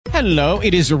Hello,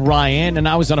 it is Ryan, and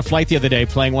I was on a flight the other day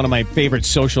playing one of my favorite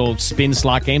social spin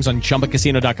slot games on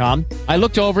ChumbaCasino.com. I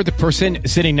looked over at the person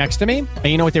sitting next to me, and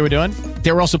you know what they were doing?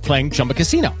 They were also playing Chumba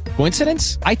Casino.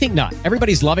 Coincidence? I think not.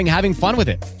 Everybody's loving having fun with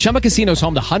it. Chumba Casino is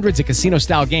home to hundreds of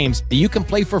casino-style games that you can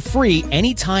play for free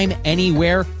anytime,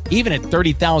 anywhere, even at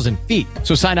 30,000 feet.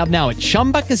 So sign up now at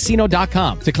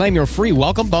ChumbaCasino.com to claim your free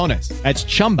welcome bonus. That's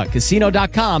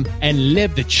ChumbaCasino.com and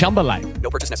live the Chumba life.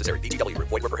 No purchase necessary. VGW.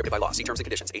 Void where prohibited by law. See terms and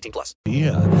conditions. 18+.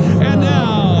 Yeah. And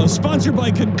now, sponsored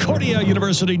by Concordia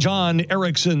University, John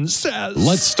Erickson says...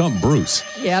 Let's stump Bruce.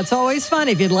 Yeah, it's always fun.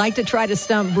 If you'd like to try to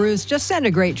stump Bruce, just send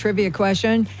a great trivia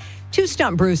question to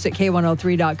stumpbruce at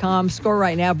K103.com. Score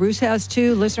right now. Bruce has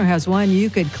 2. Listener has 1. You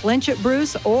could clinch it,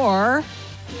 Bruce, or...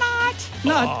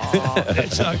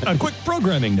 It's a quick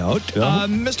programming note.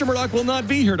 Mr. Murdoch will not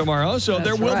be here tomorrow, so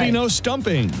there will be no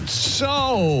stumping.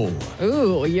 So...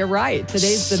 Ooh, you're right.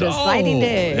 Today's the deciding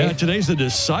day. Yeah, today's the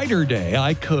decider day.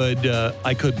 I could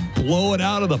blow it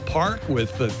out of the park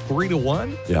with the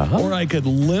 3-1. Yeah. Or I could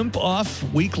limp off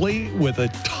weekly with a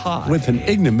tie. With an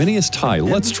ignominious tie.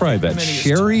 Let's try that.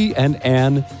 Sherry and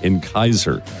Ann in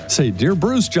Kaiser say, Dear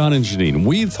Bruce, John, and Janine,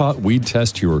 we thought we'd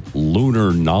test your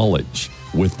lunar knowledge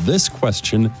with this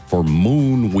question for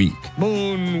Moon Week.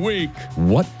 Moon Week.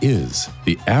 What is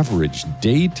the average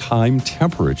daytime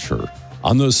temperature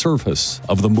on the surface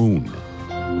of the moon?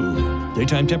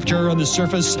 Daytime temperature on the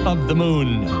surface of the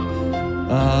moon.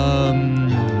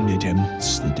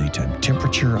 It's the daytime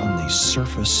temperature on the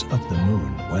surface of the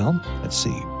moon. Well, let's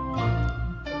see.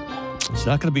 It's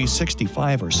not going to be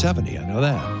 65 or 70. I know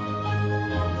that.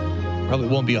 Probably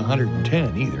won't be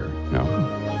 110 either. No.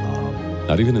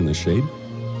 Not even in the shade?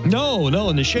 No.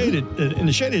 In the shade,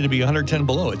 it'd be 110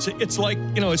 below. It's like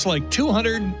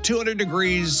 200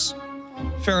 degrees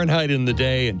Fahrenheit in the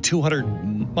day and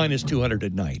minus 200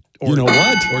 at night. Or, you know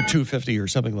what? Or 250 or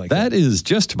something like that. That is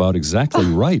just about exactly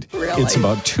right. Really? It's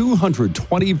about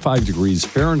 225 degrees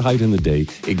Fahrenheit in the day.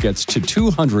 It gets to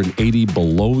 280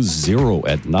 below zero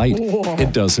at night. Whoa.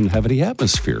 It doesn't have any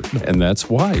atmosphere. And that's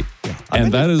why. Yeah.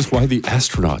 And that is why the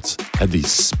astronauts had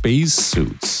these space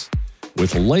suits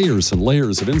with layers and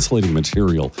layers of insulating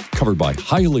material covered by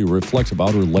highly reflective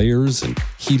outer layers and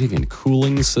heating and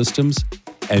cooling systems.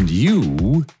 And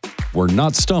you were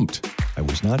not stumped. I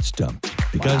was not stumped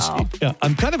because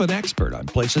I'm kind of an expert on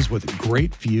places with a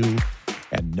great view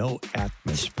and no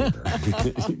atmosphere. A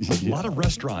lot of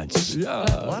restaurants. Yeah.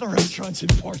 A lot of restaurants in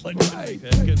Portland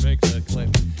can make that claim.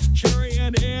 Sherry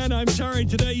and Ann, I'm sorry.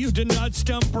 Today you did not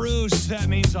stump Bruce. That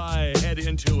means I head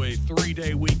into a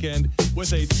 3-day weekend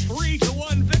with a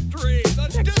 3-1 victory. The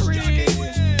Disc Jockey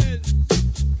wins.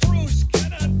 Bruce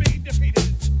cannot be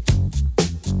defeated.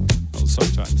 Well,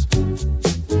 sometimes.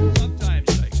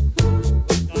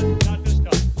 Not this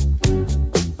time.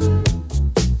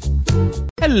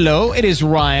 Hello, it is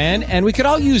Ryan, and we could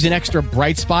all use an extra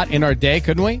bright spot in our day,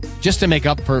 couldn't we? Just to make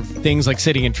up for things like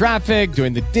sitting in traffic,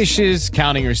 doing the dishes,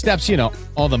 counting your steps,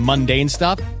 all the mundane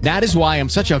stuff. That is why I'm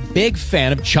such a big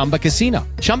fan of Chumba Casino.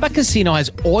 Chumba Casino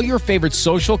has all your favorite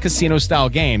social casino-style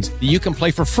games that you can play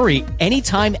for free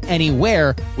anytime,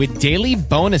 anywhere with daily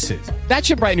bonuses. That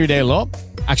should brighten your day a little.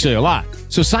 Actually, a lot.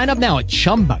 So sign up now at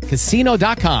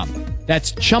ChumbaCasino.com.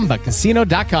 That's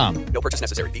ChumbaCasino.com. No purchase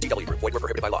necessary. VGW. Void where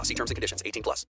prohibited by law. See terms and conditions. 18+.